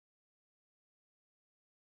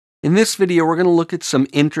In this video, we're going to look at some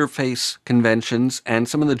interface conventions and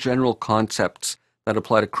some of the general concepts that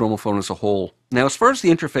apply to Chromaphone as a whole. Now, as far as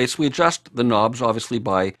the interface, we adjust the knobs, obviously,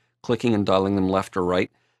 by clicking and dialing them left or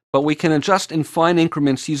right, but we can adjust in fine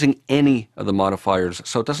increments using any of the modifiers,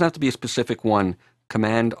 so it doesn't have to be a specific one.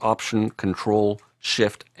 Command, Option, Control,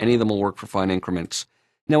 Shift, any of them will work for fine increments.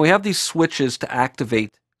 Now, we have these switches to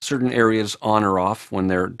activate certain areas on or off. When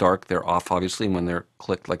they're dark, they're off, obviously, and when they're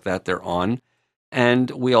clicked like that, they're on.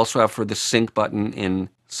 And we also have for the sync button in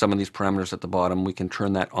some of these parameters at the bottom, we can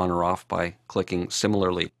turn that on or off by clicking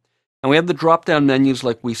similarly. And we have the drop-down menus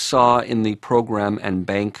like we saw in the program and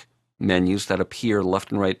bank menus that appear,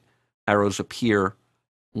 left and right arrows appear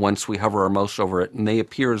once we hover our mouse over it. And they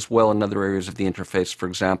appear as well in other areas of the interface. For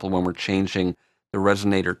example, when we're changing the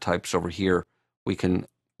resonator types over here, we can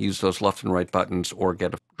use those left and right buttons or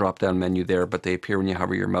get a drop-down menu there, but they appear when you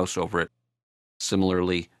hover your mouse over it.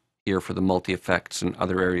 Similarly, here for the multi-effects and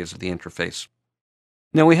other areas of the interface.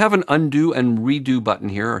 Now we have an undo and redo button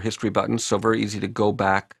here, our history button, so very easy to go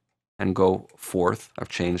back and go forth. I've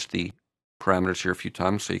changed the parameters here a few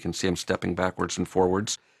times so you can see I'm stepping backwards and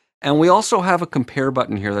forwards. And we also have a compare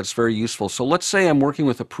button here that's very useful. So let's say I'm working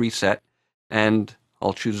with a preset and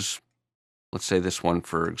I'll choose, let's say this one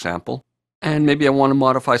for example, and maybe I want to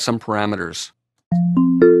modify some parameters.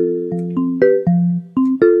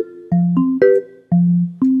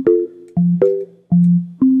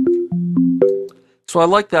 So I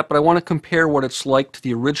like that, but I want to compare what it's like to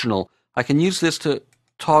the original. I can use this to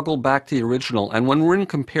toggle back to the original, and when we're in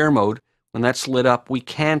compare mode, when that's lit up, we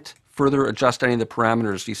can't further adjust any of the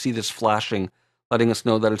parameters. You see this flashing, letting us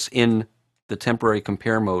know that it's in the temporary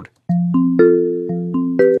compare mode.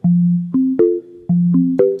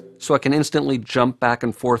 So I can instantly jump back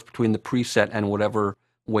and forth between the preset and whatever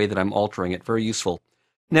way that I'm altering it. Very useful.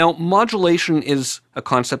 Now, modulation is a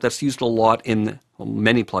concept that's used a lot in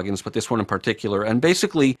many plugins, but this one in particular. And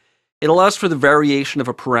basically, it allows for the variation of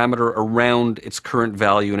a parameter around its current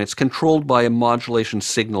value, and it's controlled by a modulation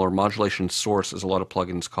signal or modulation source, as a lot of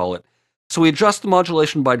plugins call it. So we adjust the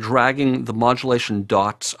modulation by dragging the modulation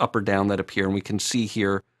dots up or down that appear, and we can see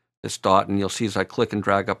here this dot, and you'll see as I click and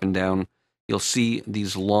drag up and down, you'll see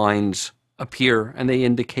these lines appear, and they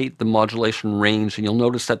indicate the modulation range, and you'll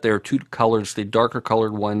notice that there are two colors. The darker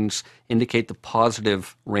colored ones indicate the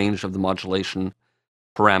positive range of the modulation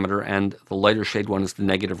parameter, and the lighter shade one is the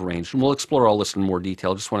negative range. And we'll explore all this in more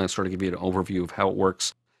detail. Just want to sort of give you an overview of how it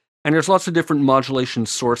works. And there's lots of different modulation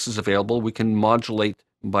sources available. We can modulate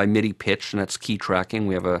by MIDI pitch, and that's key tracking.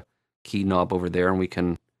 We have a key knob over there, and we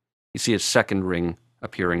can, you see a second ring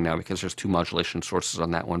appearing now because there's two modulation sources on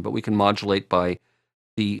that one. But we can modulate by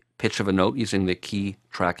the pitch of a note using the key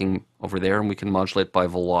tracking over there, and we can modulate by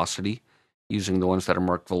velocity using the ones that are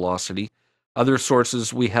marked velocity. Other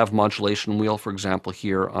sources, we have modulation wheel, for example,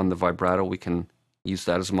 here on the vibrato. We can use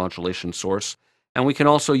that as a modulation source. And we can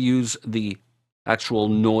also use the actual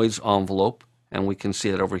noise envelope, and we can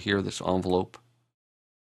see that over here, this envelope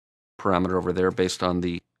parameter over there based on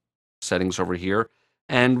the settings over here.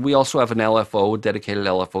 And we also have an LFO, a dedicated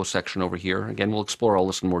LFO section over here. Again, we'll explore all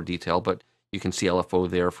this in more detail, but you can see LFO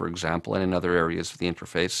there, for example, and in other areas of the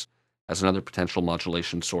interface as another potential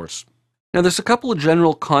modulation source. Now, there's a couple of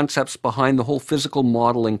general concepts behind the whole physical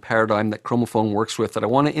modeling paradigm that Chromaphone works with that I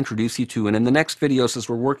want to introduce you to. And in the next videos, as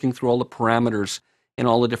we're working through all the parameters in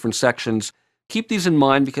all the different sections, keep these in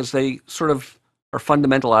mind because they sort of are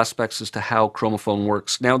fundamental aspects as to how Chromaphone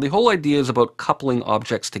works. Now, the whole idea is about coupling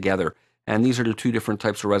objects together. And these are the two different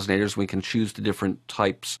types of resonators. We can choose the different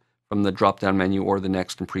types from the drop-down menu or the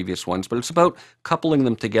next and previous ones. But it's about coupling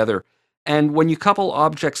them together. And when you couple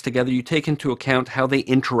objects together, you take into account how they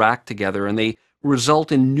interact together, and they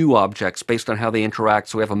result in new objects based on how they interact.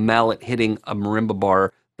 So we have a mallet hitting a marimba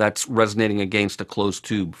bar that's resonating against a closed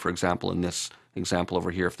tube, for example, in this example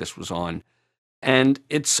over here, if this was on. And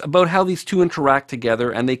it's about how these two interact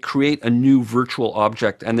together, and they create a new virtual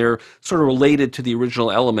object, and they're sort of related to the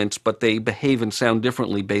original elements, but they behave and sound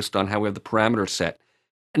differently based on how we have the parameters set.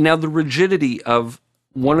 And now the rigidity of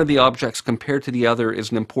one of the objects compared to the other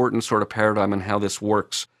is an important sort of paradigm in how this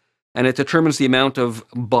works. And it determines the amount of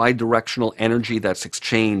bidirectional energy that's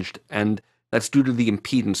exchanged, and that's due to the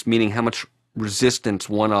impedance, meaning how much resistance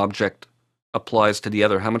one object applies to the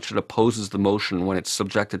other, how much it opposes the motion when it's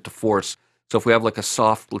subjected to force. So if we have like a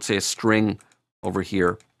soft, let's say a string over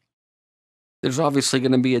here, there's obviously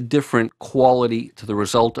going to be a different quality to the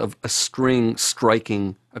result of a string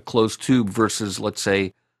striking a closed tube versus, let's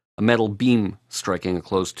say, a metal beam striking a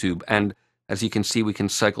closed tube. And as you can see, we can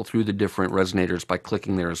cycle through the different resonators by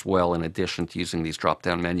clicking there as well, in addition to using these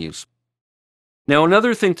drop-down menus. Now,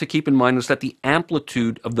 another thing to keep in mind is that the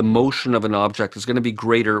amplitude of the motion of an object is going to be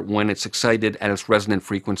greater when it's excited at its resonant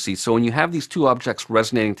frequency. So when you have these two objects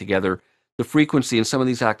resonating together, the frequency, and some of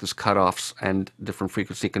these act as cutoffs and different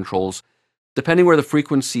frequency controls, depending where the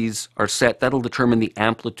frequencies are set, that'll determine the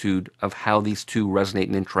amplitude of how these two resonate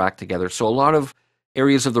and interact together. So a lot of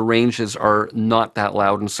areas of the ranges are not that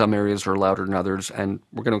loud, and some areas are louder than others, and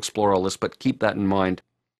we're going to explore all this, but keep that in mind.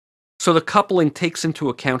 So the coupling takes into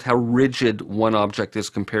account how rigid one object is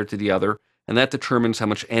compared to the other, and that determines how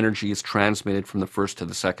much energy is transmitted from the first to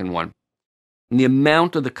the second one. And the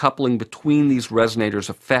amount of the coupling between these resonators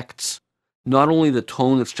affects not only the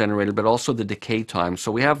tone that's generated, but also the decay time.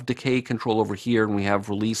 So we have decay control over here, and we have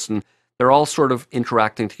release, and they're all sort of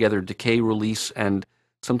interacting together, decay, release, and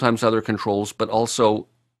sometimes other controls, but also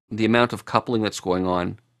the amount of coupling that's going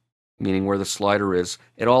on, meaning where the slider is,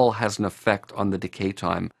 it all has an effect on the decay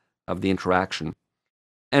time of the interaction.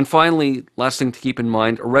 And finally, last thing to keep in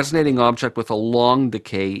mind, a resonating object with a long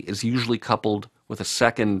decay is usually coupled with a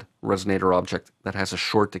second resonator object that has a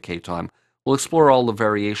short decay time. We'll explore all the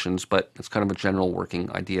variations, but it's kind of a general working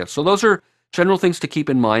idea. So those are general things to keep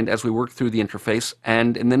in mind as we work through the interface.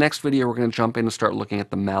 And in the next video, we're going to jump in and start looking at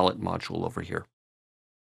the mallet module over here.